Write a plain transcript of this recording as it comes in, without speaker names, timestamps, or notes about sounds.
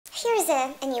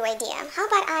a new idea. How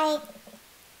about I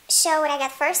show what I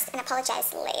got first and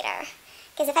apologize later?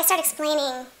 Because if I start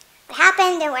explaining what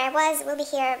happened and where I was, we'll be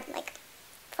here like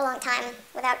for a long time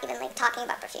without even like talking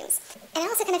about perfumes. And I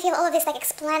also kind of feel all of this like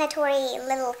explanatory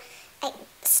little like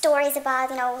stories about,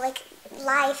 you know, like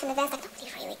life and events, like nobody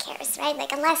really cares, right?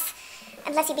 Like unless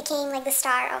you became like the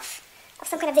star of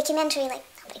some kind of documentary, like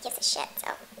nobody gives a shit.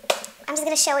 So I'm just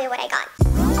gonna show you what I got.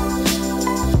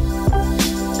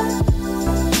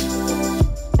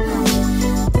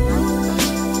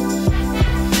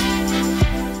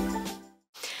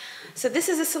 So this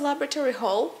is a celebratory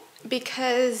haul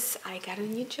because I got a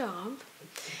new job,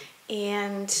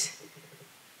 and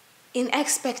in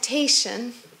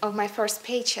expectation of my first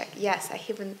paycheck, yes, I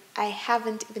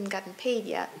haven't even gotten paid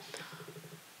yet,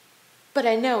 but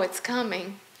I know it's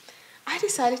coming. I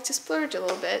decided to splurge a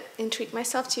little bit and treat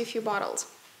myself to a few bottles.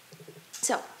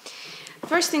 So,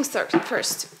 first things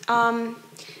first.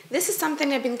 This is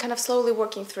something I've been kind of slowly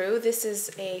working through. This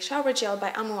is a shower gel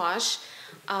by Amouage.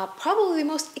 Probably the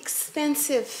most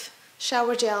expensive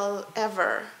shower gel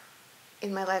ever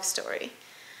in my life story.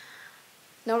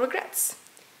 No regrets.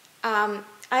 I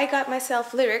got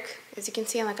myself Lyric. As you can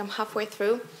see, I'm halfway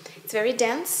through. It's very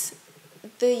dense.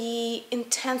 The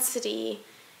intensity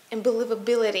and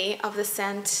believability of the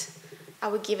scent, I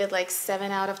would give it like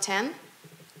 7 out of 10.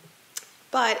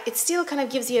 But it still kind of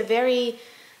gives you a very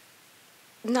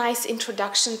nice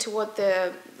introduction to what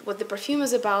the perfume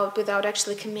is about without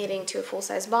actually committing to a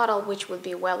full-size bottle, which would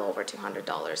be well over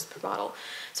 $200 per bottle.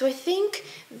 So I think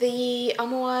the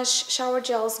Amouage shower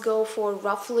gels go for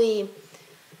roughly,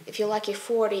 if you're lucky,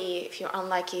 $40, if you're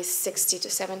unlucky, $60 to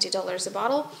 $70 a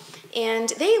bottle. And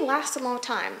they last a long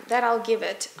time, that I'll give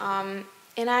it. And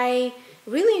I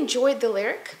really enjoyed the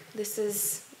Lyric. This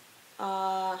is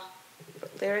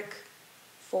Lyric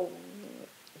for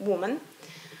woman.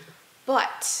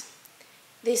 But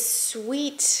this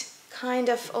sweet, kind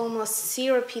of almost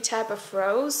syrupy type of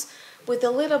rose with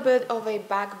a little bit of a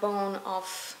backbone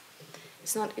of,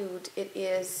 it's not oud, it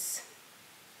is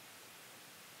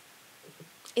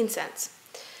incense.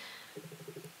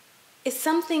 It's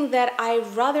something that I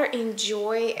rather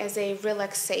enjoy as a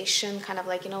relaxation, kind of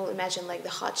like, you know, imagine like the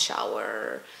hot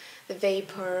shower, the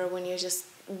vapor, when you're just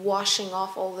washing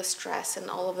off all the stress and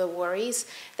all of the worries.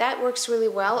 That works really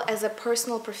well. As a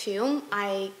personal perfume,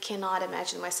 I cannot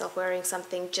imagine myself wearing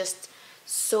something just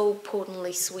so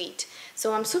potently sweet.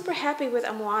 So I'm super happy with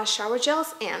Amouage shower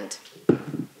gels, and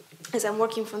as I'm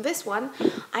working from this one,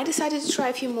 I decided to try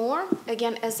a few more,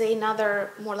 again as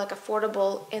another more like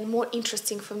affordable and more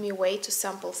interesting for me way to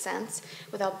sample scents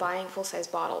without buying full-size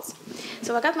bottles.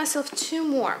 So I got myself 2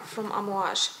 more from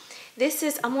Amouage. This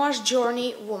is Amouage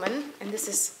Journey Woman, and this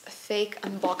is a fake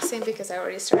unboxing because I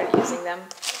already started using them.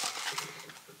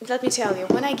 Let me tell you,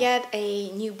 when I get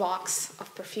a new box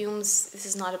of perfumes, this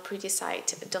is not a pretty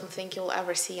sight. I don't think you'll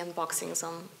ever see unboxings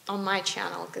on my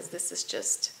channel, because this is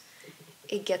just,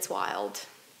 it gets wild.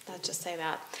 Let's just say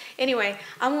that. Anyway,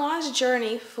 Amouage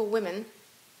Journey for Women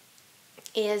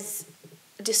is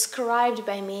described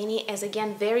by many as,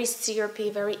 again, very syrupy,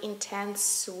 very intense,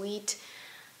 sweet,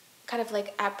 kind of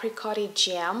like apricot-y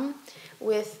jam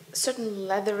with certain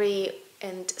leathery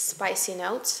and spicy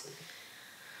notes.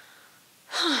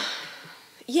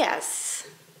 Yes,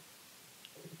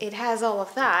 it has all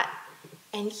of that,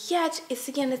 and yet it's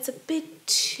a bit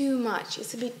too much.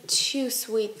 It's a bit too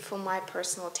sweet for my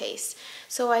personal taste.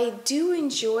 So I do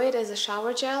enjoy it as a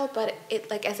shower gel, but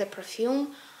like as a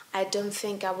perfume, I don't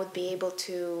think I would be able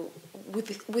to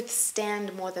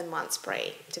withstand more than 1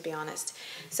 spray, to be honest.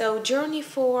 So Journey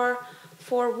for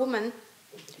Woman,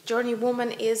 Journey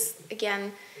Woman is,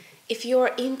 again, if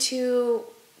you're into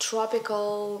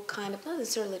tropical, kind of, not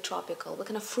necessarily tropical, but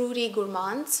kind of fruity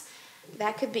gourmands,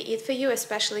 that could be it for you,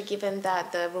 especially given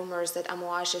that the rumors that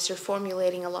Amouage is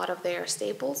reformulating a lot of their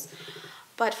staples.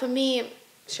 But for me,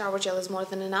 shower gel is more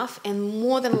than enough, and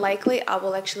more than likely I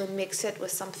will actually mix it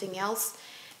with something else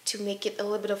to make it a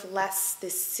little bit of less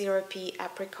this syrupy,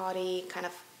 apricot-y kind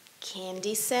of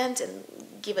candy scent, and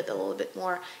give it a little bit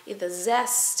more either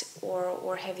zest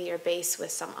or heavier base with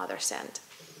some other scent.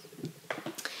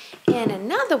 And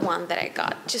another one that I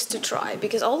got just to try,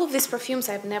 because all of these perfumes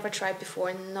I've never tried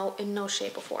before in no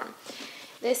shape or form.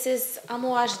 This is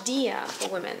Amouage Dia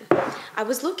for Women. I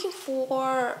was looking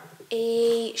for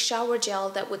a shower gel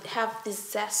that would have the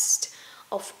zest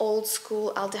of old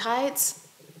school aldehydes.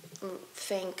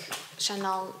 Think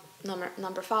Chanel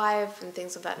number 5 and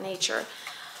things of that nature,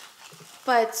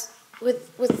 but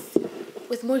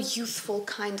with more youthful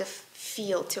kind of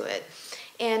feel to it.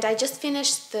 And I just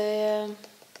finished the,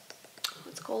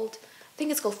 what's called, I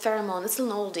think it's called Pheromone. It's an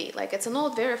oldie. Like, it's an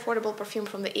old, very affordable perfume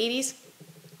from the 80s.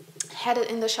 Had it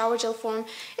in the shower gel form.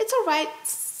 It's alright.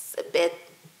 It's a bit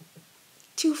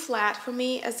too flat for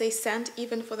me as a scent,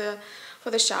 even for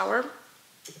the shower.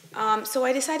 So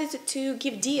I decided to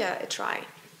give Dia a try.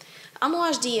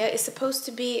 Amouage Dia is supposed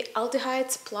to be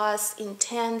aldehydes plus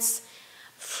intense,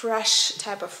 fresh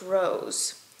type of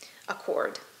rose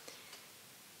accord.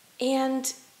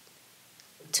 And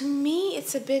to me,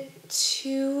 it's a bit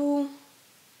too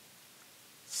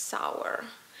sour.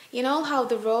 You know how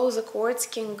the rose accords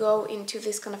can go into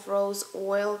this kind of rose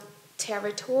oil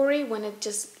territory when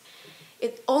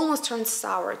it almost turns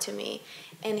sour to me.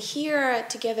 And here,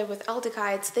 together with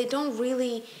aldehydes, they don't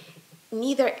really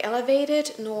neither elevate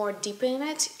it nor deepen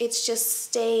it. It just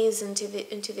stays into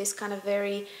this kind of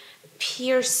very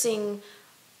piercing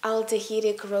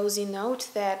aldehydic rosy note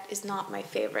that is not my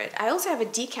favorite. I also have a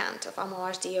decant of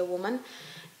Amouage Dia Woman,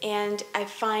 and I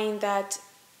find that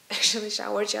actually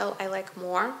shower gel I like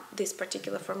more, this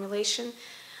particular formulation.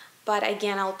 But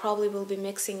again, I'll probably will be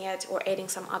mixing it or adding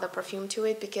some other perfume to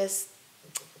it because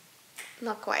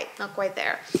not quite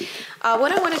there.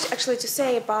 What I wanted actually to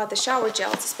say about the shower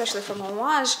gels, especially from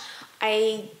Amouage,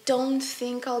 I don't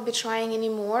think I'll be trying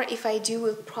anymore. If I do,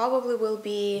 it probably will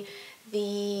be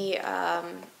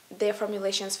their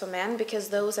formulations for men, because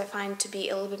those I find to be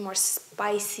a little bit more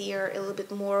spicier, a little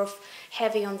bit more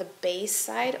heavy on the base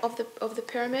side of the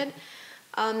pyramid,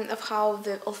 of how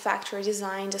the olfactory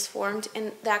design is formed,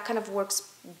 and that kind of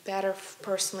works better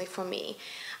personally for me.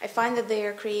 I find that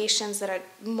their creations that are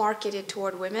marketed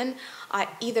toward women are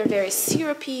either very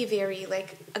syrupy, very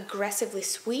like aggressively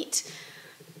sweet,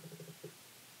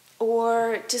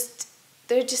 or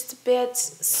they're just a bit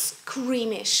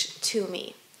squeamish to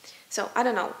me. So I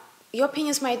don't know. Your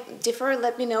opinions might differ.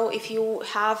 Let me know if you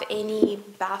have any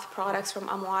bath products from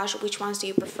Amouage, which ones do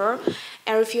you prefer?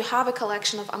 And if you have a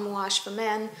collection of Amouage for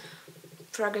men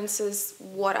fragrances,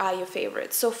 what are your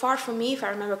favorites? So far for me, if I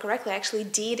remember correctly, I actually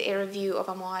did a review of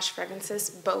Amouage fragrances,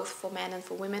 both for men and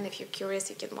for women. If you're curious,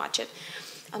 you can watch it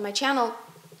on my channel.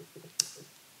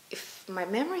 If my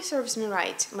memory serves me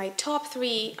right, my top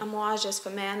 3 Amouages for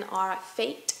men are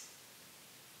Fate,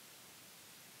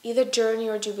 either Journey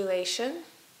or Jubilation,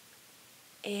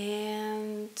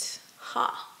 and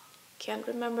can't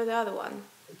remember the other one,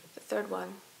 the third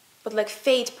one. But like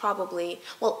Fate probably,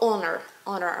 well, Honor.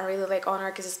 I really like Honor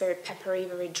because it's very peppery,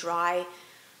 very dry.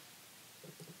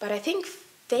 But I think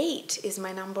Fate is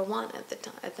my number 1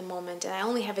 at the moment, and I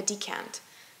only have a decant.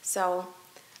 So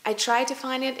I tried to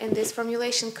find it, and this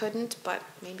formulation couldn't, but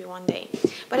maybe one day.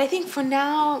 But I think for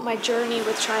now, my journey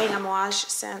with trying Amouage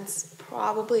scents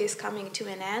probably is coming to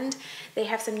an end. They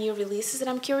have some new releases that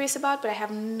I'm curious about, but I have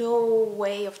no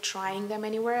way of trying them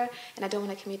anywhere, and I don't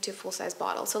want to commit to a full-size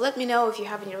bottle. So let me know if you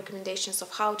have any recommendations of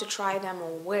how to try them,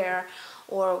 or where,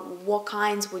 or what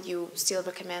kinds would you still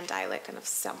recommend I like kind of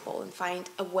sample and find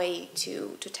a way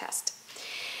to test.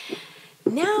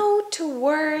 Now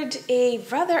toward a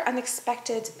rather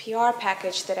unexpected PR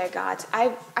package that I got.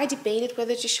 I debated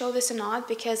whether to show this or not,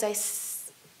 because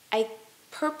I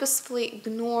purposefully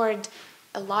ignored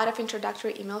a lot of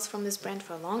introductory emails from this brand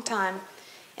for a long time,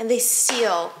 and they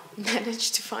still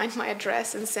managed to find my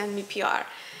address and send me PR.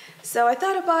 So I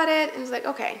thought about it and was like,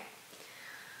 okay,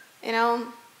 you know,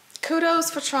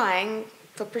 kudos for trying,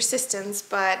 for persistence,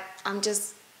 but I'm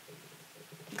just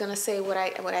gonna say what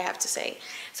I have to say.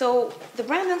 So the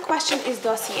brand in question is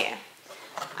Dossier.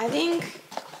 I think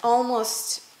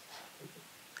almost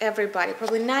everybody,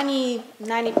 probably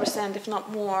 90%, if not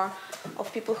more,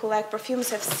 of people who like perfumes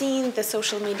have seen the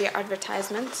social media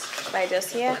advertisements by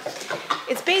Dossier.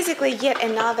 It's basically yet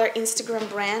another Instagram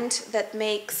brand that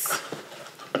makes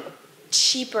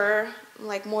cheaper,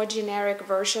 like more generic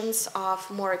versions of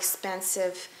more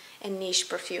expensive and niche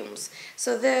perfumes.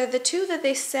 So the 2 that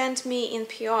they sent me in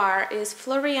PR is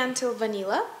Floriantil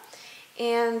Vanilla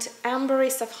and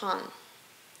Ambery Saffron.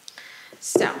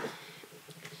 So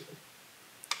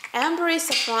Ambery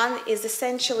Saffron is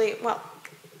essentially, well,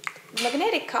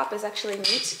 magnetic cup is actually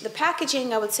neat. The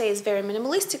packaging, I would say, is very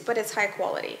minimalistic, but it's high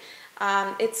quality.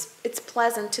 It's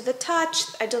pleasant to the touch.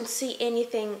 I don't see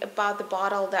anything about the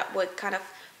bottle that would kind of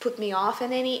put me off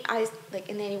in any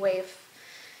way of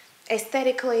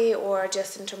aesthetically or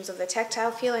just in terms of the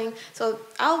tactile feeling. So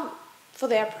for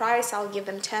their price, I'll give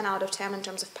them 10 out of 10 in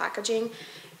terms of packaging,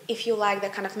 if you like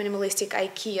that kind of minimalistic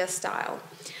IKEA style.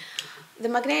 The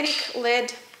magnetic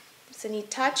lid, it's a neat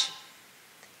touch,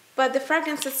 but the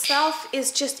fragrance itself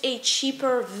is just a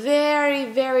cheaper, very,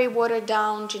 very watered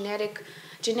down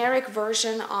generic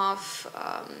version of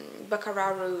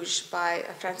Baccarat Rouge by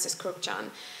Francis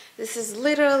Kurkdjian. This is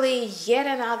literally yet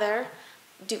another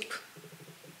dupe.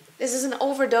 This is an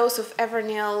overdose of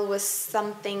Everneal with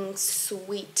something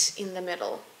sweet in the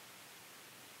middle.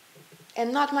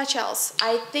 And not much else.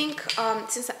 I think,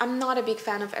 since I'm not a big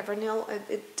fan of Everneal,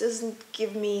 it doesn't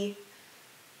give me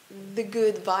the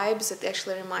good vibes. It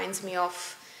actually reminds me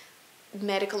of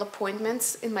medical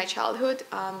appointments in my childhood,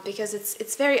 because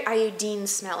it's very iodine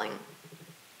smelling.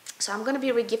 So I'm going to be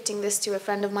regifting this to a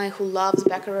friend of mine who loves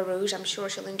Baccarat Rouge. I'm sure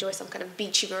she'll enjoy some kind of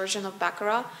beachy version of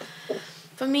Baccarat.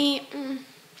 For me,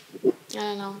 I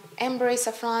don't know, ambery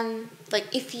saffron.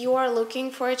 Like, if you are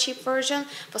looking for a cheap version,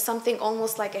 for something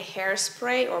almost like a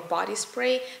hairspray or body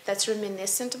spray that's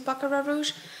reminiscent of Baccarat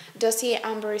Rouge, Dossier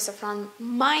Ambery Saffron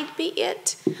might be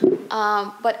it.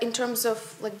 But in terms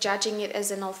of like judging it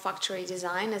as an olfactory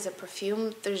design, as a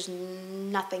perfume, there's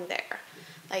nothing there.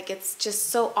 Like, it's just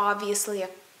so obviously a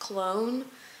clone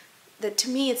that to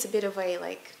me it's a bit of a,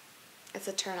 like, it's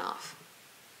a turn off.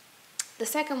 The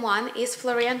second one is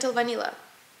Floriental Vanilla.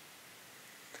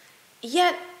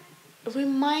 Yet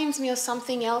reminds me of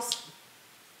something else.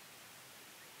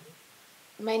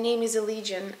 My Name is a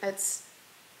Legion. It's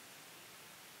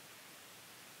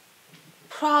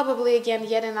probably again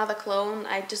yet another clone.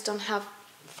 I just don't have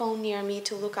phone near me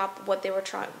to look up what they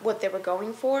were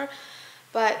going for,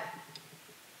 but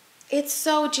it's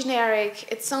so generic,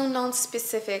 it's so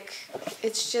non-specific.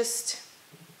 It's just,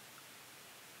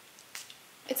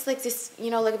 it's like this,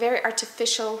 you know, like very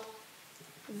artificial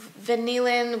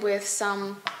vanillin with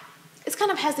some, it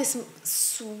kind of has this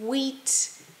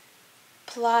sweet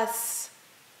plus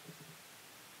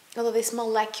all of this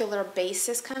molecular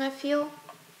basis kind of feel.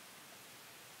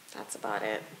 That's about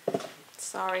it.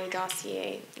 Sorry,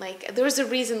 Dossier. Like, there's a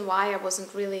reason why I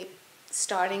wasn't really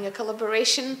starting a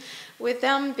collaboration with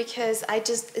them, because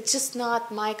it's just not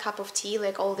my cup of tea.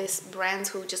 Like, all these brands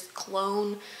who just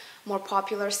clone more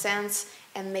popular scents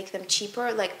and make them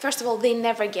cheaper. Like, first of all, they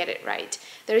never get it right.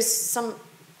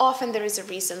 Often there is a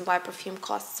reason why perfume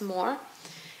costs more.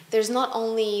 There's not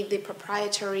only the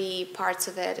proprietary parts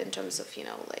of it in terms of, you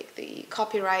know, like the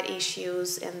copyright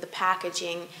issues and the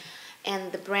packaging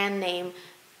and the brand name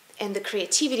and the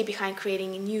creativity behind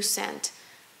creating a new scent.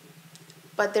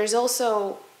 But there's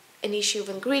also an issue of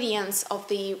ingredients, of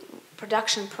the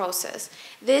production process.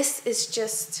 This is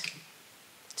just,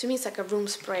 to me, it's like a room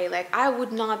spray. Like, I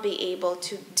would not be able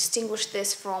to distinguish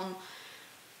this from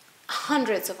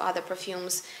hundreds of other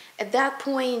perfumes. At that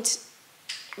point,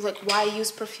 like, why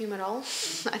use perfume at all?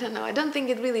 I don't know. I don't think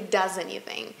it really does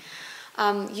anything.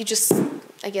 You just,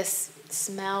 I guess,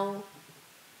 smell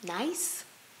nice.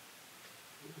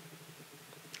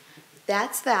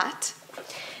 That's that.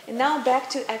 And now back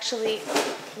to actually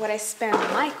what I spend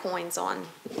my coins on.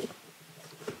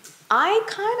 I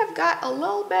kind of got a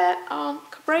little bit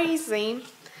crazy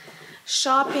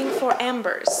shopping for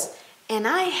ambers, and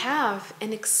I have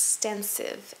an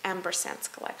extensive amber scents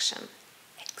collection.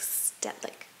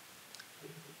 Like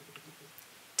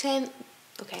 10,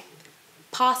 okay,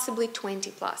 possibly 20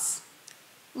 plus.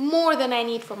 More than I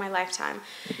need for my lifetime.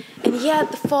 And yet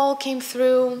the fall came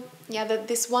through. Yeah,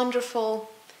 this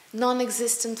wonderful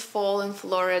non-existent fall in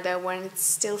Florida when it's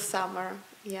still summer.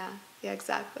 Yeah,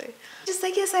 exactly. Just,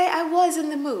 I guess I was in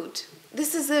the mood.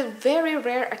 This is a very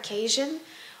rare occasion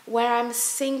where I'm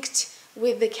synced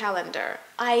with the calendar.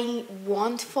 I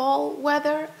want fall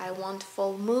weather, I want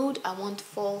fall mood, I want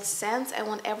fall scents, I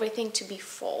want everything to be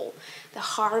fall. The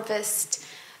harvest,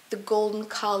 the golden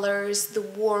colors, the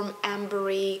warm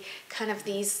ambery, kind of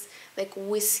these like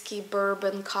whiskey,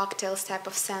 bourbon, cocktails type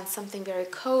of scent, something very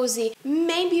cozy,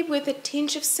 maybe with a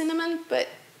tinge of cinnamon, but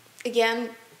again,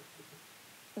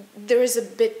 there is a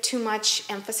bit too much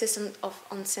emphasis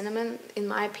on cinnamon, in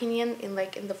my opinion, in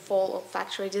the fall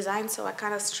olfactory design, so I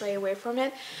kind of stray away from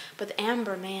it. But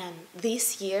amber, man,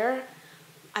 this year,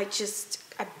 I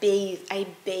bathe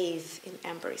in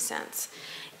ambery scents.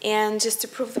 And just to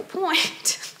prove the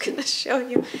point, I'm gonna show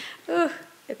you. Oh,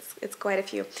 it's quite a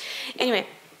few. Anyway,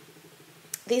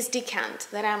 this decant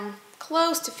that I'm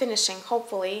close to finishing,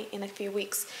 hopefully in a few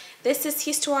weeks. This is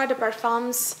Histoire de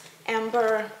Parfums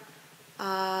Amber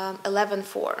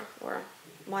 11.4 or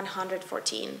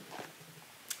 114.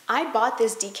 I bought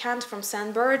this decant from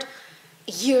Sandbird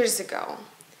years ago,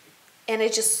 and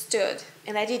it just stood,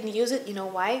 and I didn't use it. You know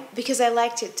why? Because I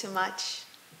liked it too much.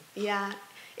 Yeah,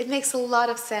 it makes a lot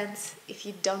of sense if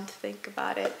you don't think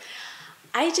about it.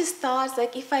 I just thought,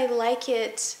 like, if I like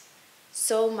it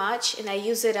so much and I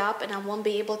use it up and I won't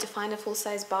be able to find a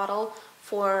full-size bottle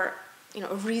for, you know,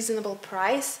 a reasonable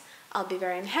price, I'll be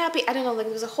very unhappy. I don't know, like,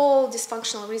 there was a whole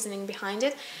dysfunctional reasoning behind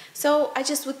it. So I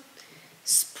just would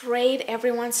spray it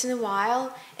every once in a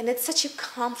while, and it's such a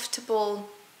comfortable,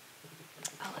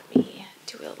 let me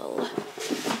do a little,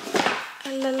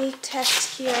 a little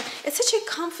test here. It's such a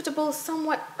comfortable,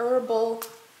 somewhat herbal,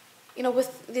 you know,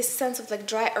 with this sense of like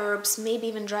dry herbs, maybe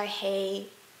even dry hay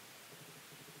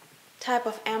type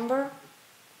of amber.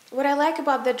 What I like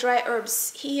about the dry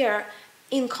herbs here,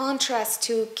 in contrast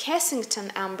to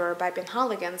Kensington Amber by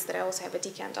Penhaligon's that I also have a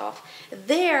decant of,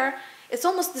 there it's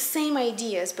almost the same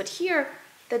ideas, but here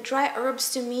the dry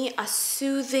herbs to me are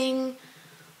soothing.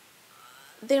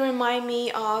 They remind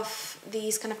me of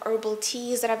these kind of herbal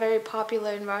teas that are very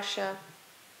popular in Russia.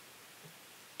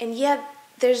 And yet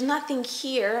there's nothing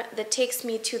here that takes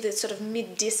me to the sort of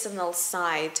medicinal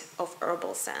side of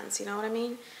herbal scents, you know what I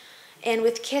mean? And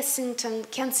with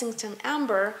Kensington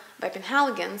Amber by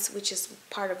Penhaligon's, which is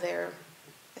part of their,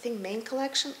 I think, main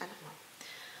collection, I don't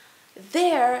know.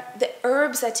 There, the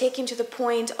herbs are taken to the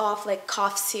point of like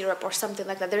cough syrup or something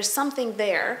like that. There's something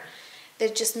there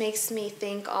that just makes me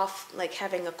think of like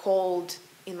having a cold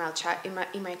in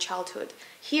my childhood.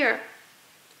 Here,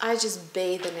 I just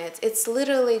bathe in it. It's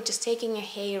literally just taking a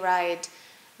hayride,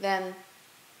 then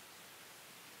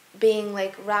being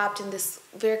like wrapped in this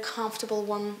very comfortable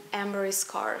warm ambery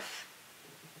scarf.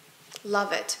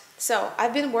 Love it. So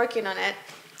I've been working on it.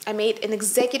 I made an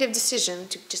executive decision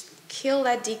to just kill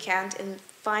that decant and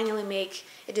finally make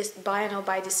it just buy and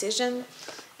buy decision.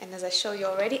 And as I show you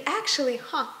already, actually,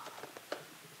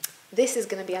 this is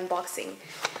gonna be unboxing.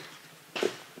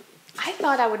 I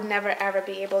thought I would never ever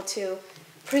be able to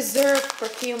preserve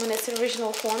Perfume in its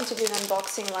original form to do an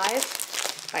unboxing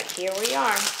live, but here we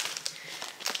are.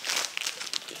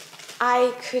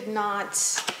 I could not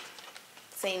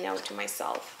say no to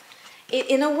myself.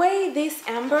 In a way, this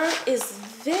amber is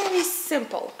very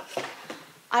simple.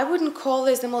 I wouldn't call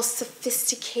this the most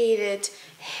sophisticated,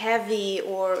 heavy,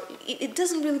 or it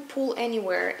doesn't really pull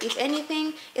anywhere. If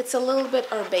anything, it's a little bit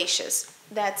herbaceous.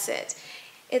 That's it.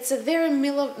 It's a very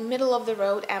middle of the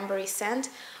road ambery scent,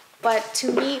 but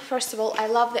to me, first of all, I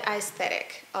love the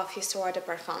aesthetic of Histoire de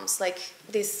Parfums, like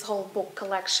this whole book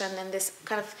collection and this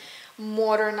kind of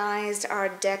modernized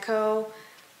Art Deco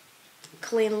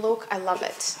clean look. I love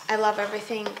it. I love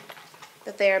everything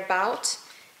that they're about.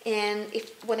 And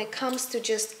when it comes to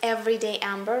just everyday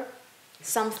amber,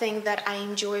 something that I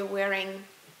enjoy wearing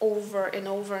over and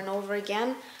over and over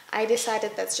again, I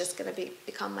decided that's just going to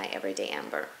become my everyday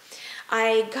amber.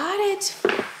 I got it,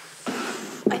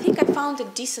 I think I found a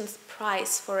decent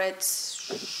price for it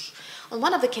on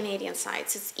one of the Canadian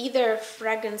sites. It's either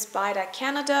Fragrance by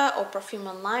Canada or Perfume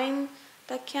Online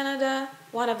by Canada,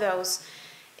 one of those.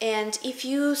 And if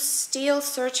you still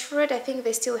search for it, I think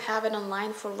they still have it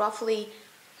online for roughly,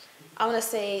 I want to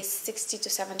say $60 to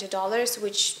 $70,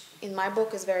 which in my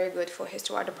book is very good for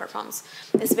Histoire de Parfums.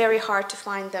 It's very hard to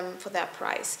find them for that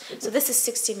price. So this is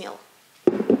 60 ml.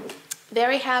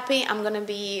 Very happy. I'm going to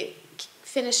be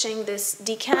finishing this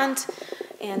decant,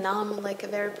 and now I'm like a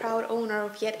very proud owner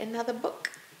of yet another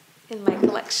book in my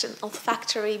collection,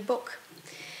 olfactory book.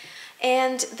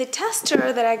 And the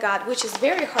tester that I got, which is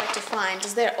very hard to find,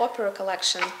 is their opera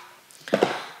collection,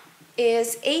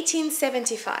 is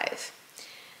 1875.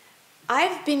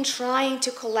 I've been trying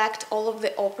to collect all of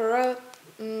the opera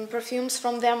perfumes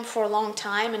from them for a long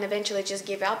time and eventually just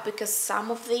gave up because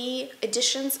some of the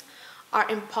editions are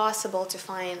impossible to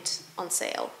find on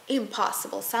sale.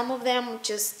 Impossible. Some of them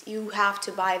just you have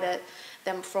to buy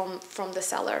them from the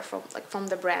seller, from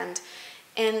the brand.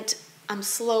 And I'm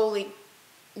slowly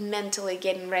mentally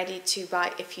getting ready to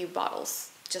buy a few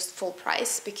bottles just full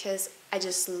price because I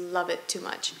just love it too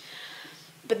much.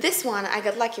 But this one I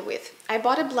got lucky with. I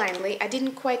bought it blindly. I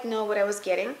didn't quite know what I was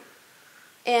getting.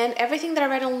 And everything that I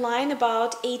read online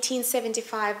about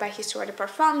 1875 by Histoire de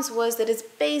Parfums was that it's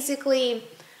basically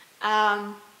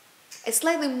a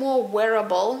slightly more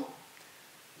wearable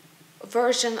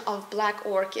version of Black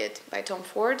Orchid by Tom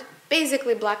Ford.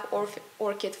 Basically Black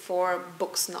Orchid for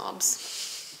book snobs.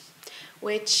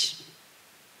 Which,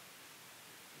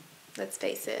 let's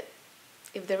face it,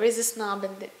 if there is a snob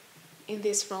in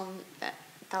this room,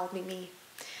 that'll be me.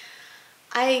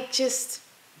 I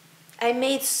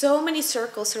made so many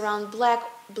circles around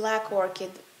Black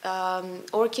Orchid,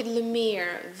 Orchid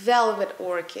Lumiere, Velvet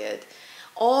Orchid,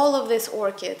 all of these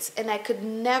orchids, and I could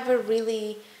never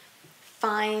really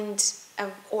find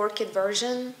an orchid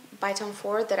version by Tom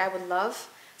Ford that I would love,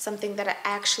 something that I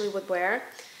actually would wear.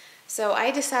 So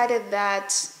I decided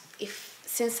that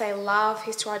since I love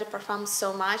Histoire de Parfums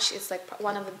so much, it's like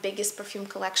one of the biggest perfume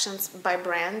collections by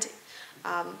brand,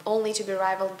 only to be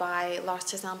rivaled by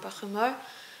L'Artisan Parfumeur.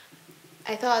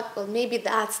 I thought, well, maybe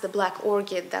that's the Black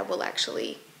Orchid that will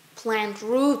actually plant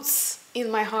roots in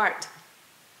my heart.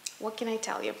 What can I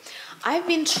tell you? I've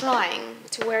been trying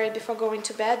to wear it before going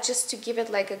to bed just to give it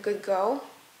like a good go.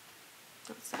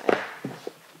 That's not it.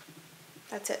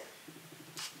 That's it.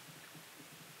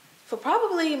 For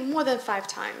probably more than 5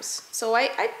 times. So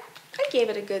I gave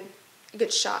it a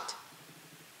good shot.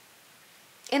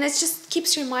 And it just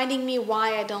keeps reminding me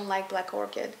why I don't like Black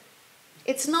Orchid.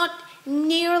 It's not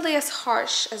nearly as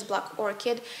harsh as Black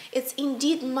Orchid. It's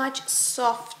indeed much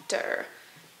softer.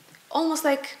 Almost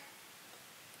like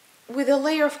with a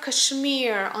layer of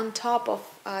cashmere on top of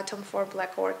Tom Ford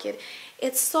Black Orchid.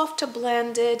 It's softer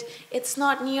blended. It's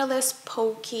not nearly as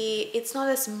pokey. It's not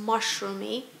as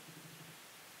mushroomy.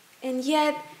 And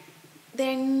yet,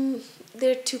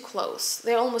 they're too close.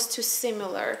 They're almost too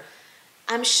similar.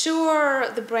 I'm sure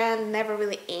the brand never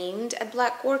really aimed at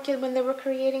Black Orchid when they were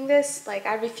creating this. Like,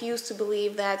 I refuse to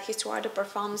believe that Histoire de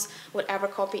Perfumes would ever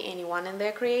copy anyone in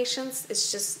their creations.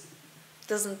 It's just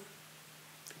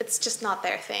not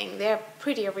their thing. They're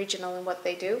pretty original in what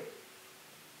they do.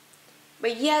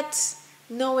 But yet,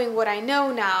 knowing what I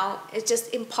know now, it's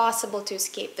just impossible to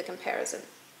escape the comparison.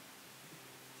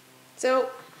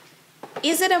 So,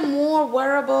 is it a more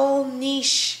wearable,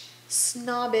 niche,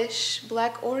 snobbish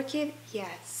Black Orchid?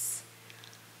 Yes.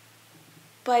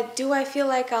 But do I feel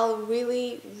like I'll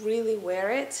really, really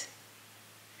wear it?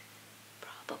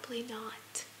 Probably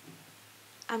not.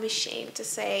 I'm ashamed to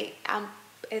say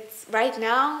it's right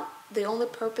now, the only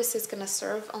purpose it's gonna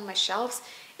serve on my shelves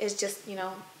is just,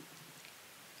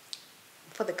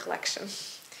 for the collection.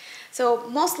 So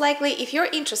most likely, if you're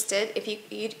interested, if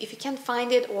you can't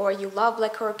find it, or you love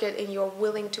Black Orchid and you're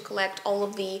willing to collect all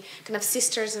of the kind of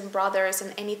sisters and brothers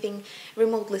and anything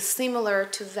remotely similar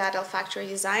to that olfactory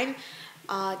design,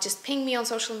 just ping me on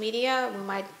social media. We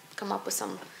might come up with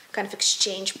some kind of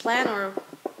exchange plan, or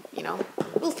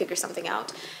we'll figure something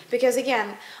out. Because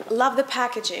again, love the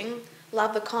packaging,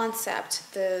 love the concept,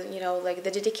 like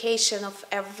the dedication of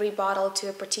every bottle to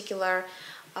a particular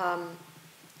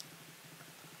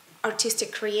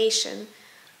artistic creation.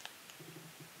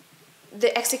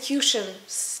 The execution,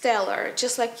 stellar,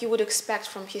 just like you would expect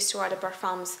from Histoire de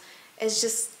Parfums, is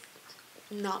just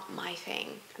not my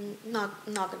thing. I'm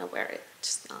not gonna wear it.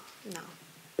 Just not, no.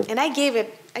 And I gave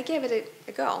it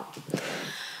a go.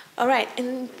 All right,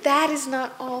 and that is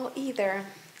not all either.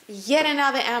 Yet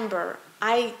another amber.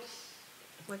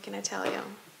 What can I tell you?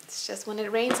 It's just when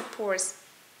it rains, it pours.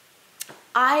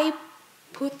 I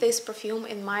put this perfume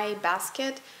in my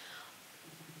basket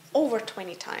over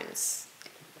 20 times.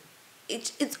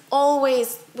 It's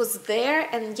always was there,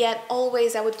 and yet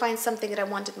always I would find something that I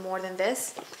wanted more than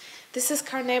this. This is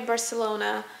Carnet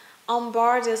Barcelona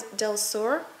Ambar del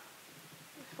Sur.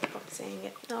 I hope I'm saying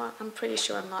it. No, I'm pretty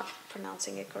sure I'm not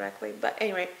pronouncing it correctly. But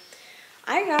anyway,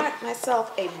 I got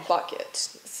myself a bucket.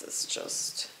 This is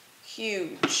just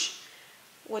huge.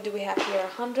 What do we have here?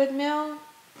 100 ml?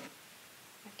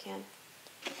 I can't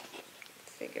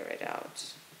figure it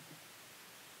out.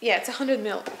 Yeah, it's 100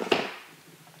 ml.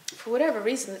 For whatever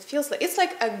reason, it feels like it's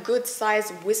like a good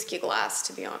sized whiskey glass,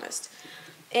 to be honest.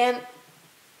 And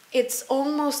it's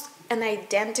almost an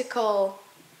identical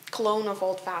clone of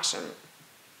Old Fashioned.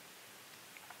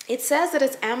 It says that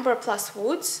it's amber plus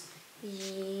woods.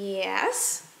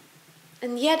 Yes.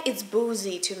 And yet it's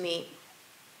boozy to me.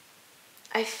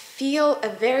 I feel a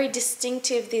very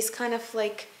distinctive, this kind of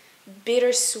like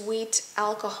bittersweet,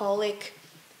 alcoholic,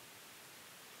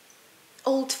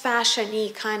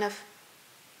 old-fashioned-y kind of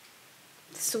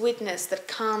sweetness that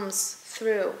comes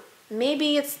through.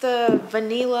 Maybe it's the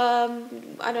vanilla,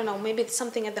 I don't know, maybe it's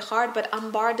something at the heart, but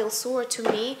Ambar del Sur, to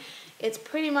me, it's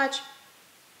pretty much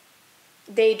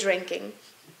day drinking.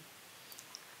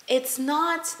 It's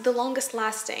not the longest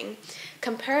lasting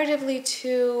comparatively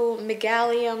to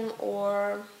Megalium,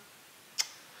 or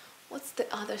what's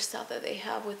the other stuff that they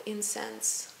have with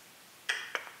incense?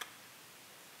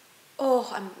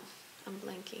 Oh, I'm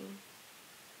blanking.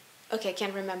 Okay, I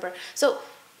can't remember. So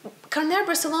Carnet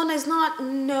Barcelona is not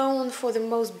known for the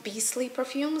most beastly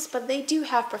perfumes, but they do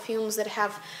have perfumes that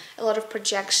have a lot of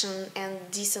projection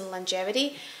and decent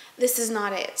longevity. This is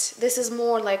not it. This is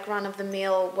more like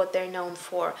run-of-the-mill, what they're known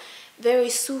for. Very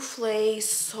soufflé,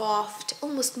 soft,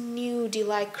 almost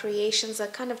nude-like creations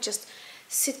that kind of just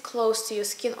sit close to your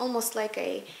skin, almost like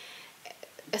a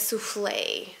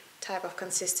soufflé type of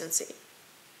consistency.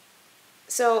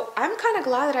 So I'm kind of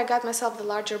glad that I got myself the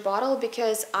larger bottle,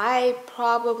 because I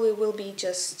probably will be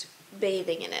just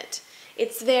bathing in it.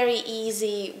 It's very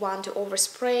easy one to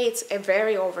overspray. It's a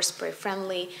very overspray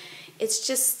friendly.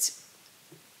 It's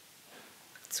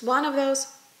one of those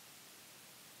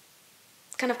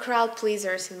kind of crowd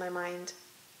pleasers in my mind.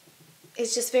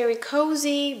 It's just very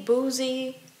cozy,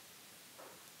 boozy,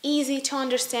 easy to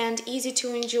understand, easy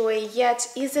to enjoy, yet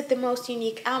is it the most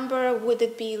unique amber? Would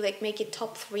it be like make it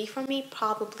top 3 for me?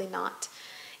 Probably not.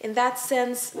 In that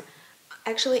sense,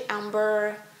 actually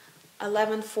amber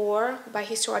 11.4 by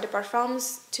Histoire de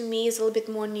Parfums to me is a little bit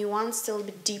more nuanced, a little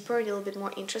bit deeper, a little bit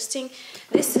more interesting.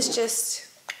 This is just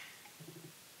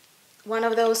one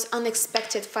of those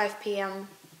unexpected 5 p.m.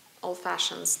 old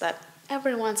fashions that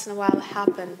every once in a while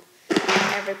happen in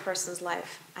every person's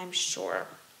life, I'm sure.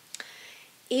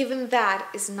 Even that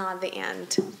is not the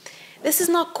end. This is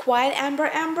not quite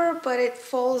amber, but it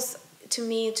falls to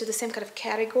me to the same kind of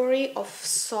category of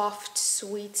soft,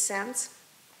 sweet scents.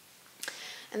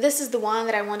 And this is the one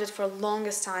that I wanted for the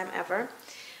longest time ever.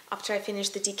 After I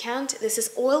finished the decant, this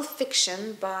is Oil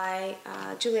Fiction by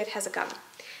Juliette Has a Gun.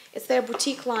 It's their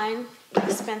boutique line,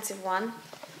 expensive one,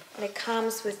 and it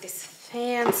comes with this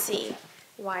fancy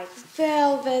white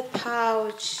velvet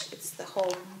pouch. It's the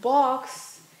whole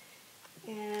box,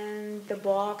 and the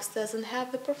box doesn't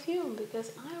have the perfume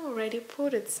because I already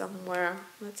put it somewhere.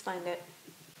 Let's find it.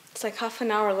 It's like half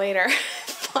an hour later,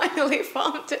 finally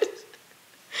found it.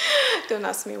 Don't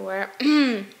ask me where.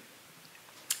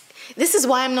 This is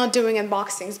why I'm not doing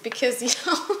unboxings, because, you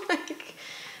know, like,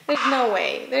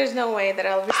 there's no way that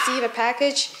I'll receive a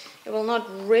package, it will not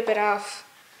rip it off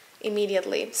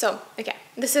immediately. So, okay,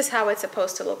 this is how it's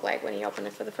supposed to look like when you open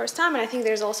it for the first time, and I think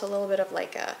there's also a little bit of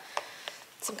like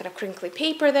some kind of crinkly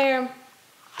paper there.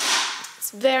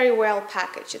 It's very well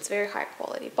packaged, it's very high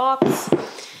quality box.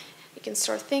 You can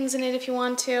store things in it if you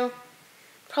want to.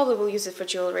 Probably will use it for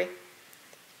jewelry.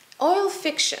 Oil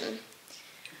Fiction.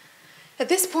 At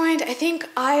this point, I think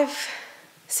I've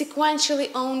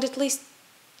sequentially owned at least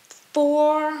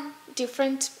 4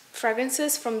 different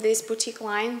fragrances from this boutique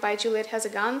line by Juliette Has a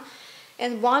Gun,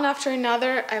 and one after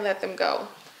another I let them go.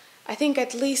 I think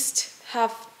at least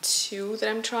have 2 that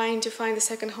I'm trying to find a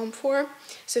second home for.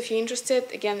 So if you're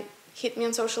interested, again, hit me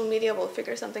on social media, we'll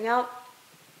figure something out.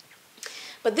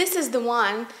 But this is the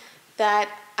one that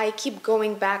I keep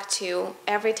going back to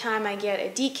every time I get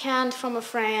a decant from a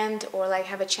friend or like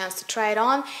have a chance to try it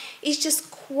on. It's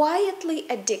just quietly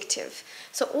addictive.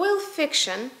 So Oil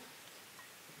Fiction,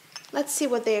 let's see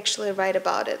what they actually write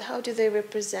about it. How do they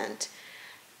represent?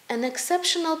 An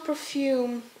exceptional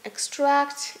perfume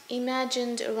extract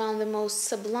imagined around the most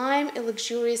sublime and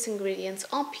luxurious ingredients,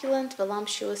 opulent,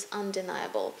 voluptuous,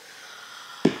 undeniable.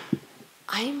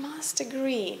 I must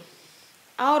agree.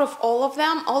 Out of all of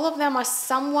them are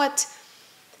somewhat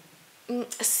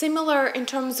similar in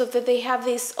terms of that they have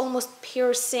this almost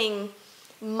piercing,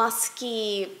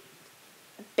 musky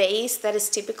base that is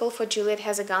typical for Juliette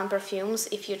Has a Gun perfumes.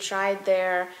 If you tried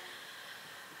their,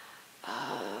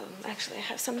 actually I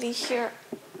have something here,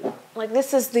 like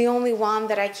this is the only one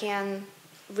that I can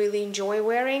really enjoy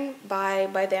wearing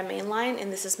by their main line,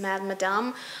 and this is Mad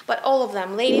Madame, but all of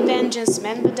them, Lady Vengeance,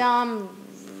 Mad Madame,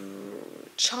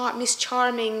 Miss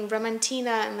Charming,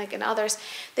 Romantina, and others,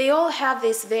 they all have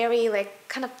this very like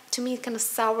kind of, to me, kind of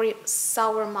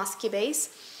sour musky base,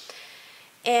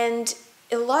 and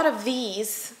a lot of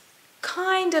these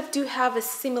kind of do have a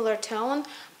similar tone,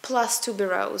 plus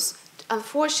tuberose.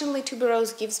 Unfortunately,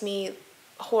 tuberose gives me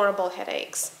horrible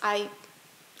headaches.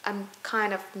 I'm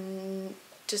kind of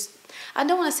just, I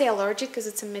don't want to say allergic because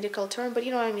it's a medical term, but you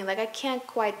know what I mean, like I can't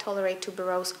quite tolerate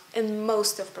tuberose in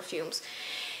most of perfumes.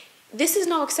 This is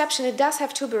no exception. It does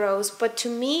have tuberose, but to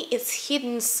me it's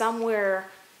hidden somewhere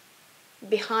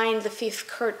behind the 5th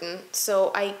curtain,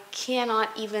 so I cannot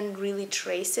even really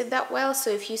trace it that well. So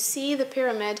if you see the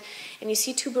pyramid and you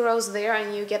see tuberose there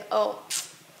and you get, oh,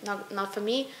 not for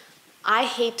me, I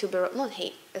hate tuberose. Not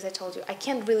hate, as I told you, I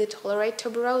can't really tolerate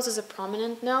tuberose as a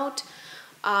prominent note,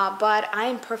 but I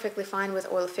am perfectly fine with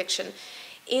Oil Fiction.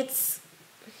 It's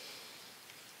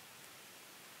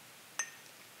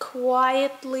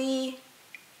quietly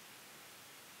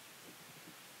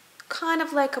kind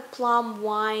of like a plum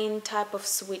wine type of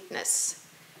sweetness.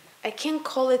 I can't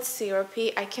call it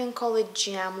syrupy, I can't call it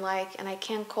jam-like, and I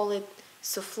can't call it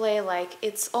souffle-like.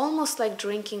 It's almost like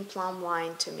drinking plum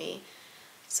wine to me.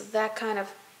 So that kind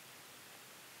of,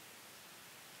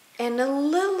 and a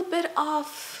little bit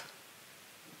of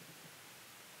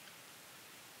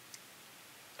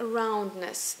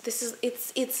roundness.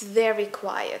 It's very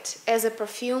quiet. As a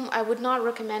perfume, I would not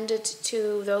recommend it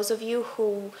to those of you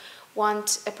who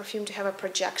want a perfume to have a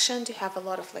projection, to have a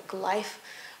lot of like life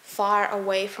far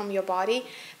away from your body.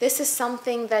 This is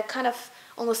something that kind of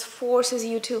almost forces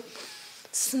you to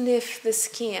sniff the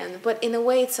skin, but in a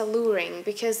way it's alluring,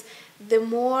 because the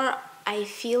more I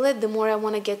feel it, the more I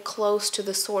want to get close to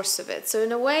the source of it. So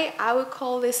in a way, I would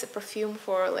call this a perfume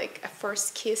for like a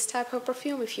first kiss type of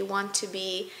perfume. If you want to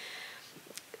be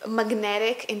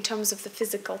magnetic in terms of the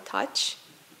physical touch,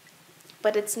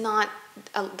 but it's not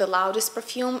the loudest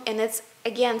perfume, and it's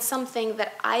again something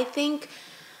that I think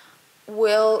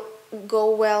will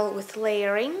go well with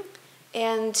layering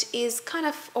and is kind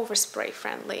of overspray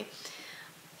friendly.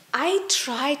 I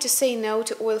tried to say no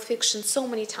to Oil Fiction so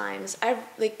many times. I've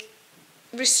like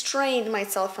restrained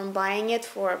myself from buying it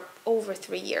for over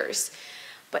 3 years,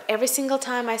 but every single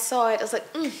time I saw it I was like,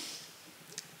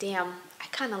 damn, I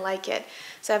kind of like it.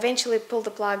 So I eventually pulled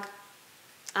the plug.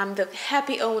 I'm the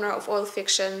happy owner of Oil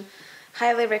Fiction.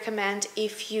 Highly recommend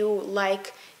if you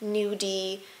like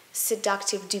nudie,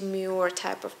 seductive, demure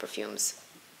type of perfumes.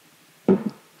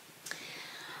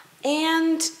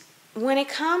 And when it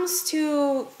comes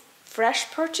to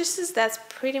fresh purchases, that's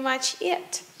pretty much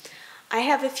it. I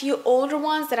have a few older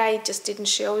ones that I just didn't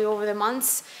show you over the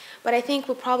months, but I think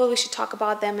we probably should talk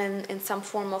about them in some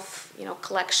form of,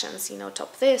 collections,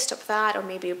 top this, top that, or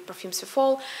maybe perfumes for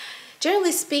fall.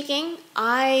 Generally speaking,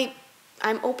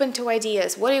 I'm open to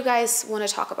ideas. What do you guys want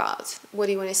to talk about? What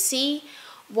do you want to see?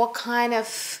 What kind of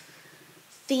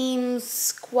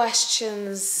themes,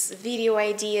 questions, video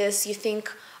ideas you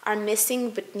think are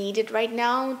missing but needed right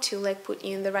now to like put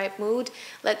you in the right mood?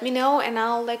 Let me know, and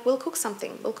we'll cook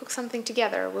something. We'll cook something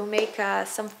together. We'll make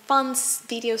some fun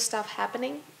video stuff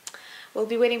happening. We'll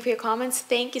be waiting for your comments.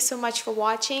 Thank you so much for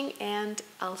watching, and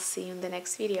I'll see you in the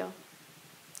next video.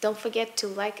 Don't forget to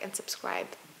like and subscribe.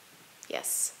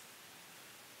 Yes.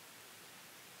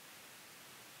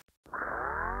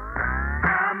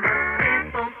 I'm a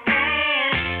simple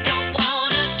man, don't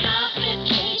wanna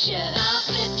complicate ya.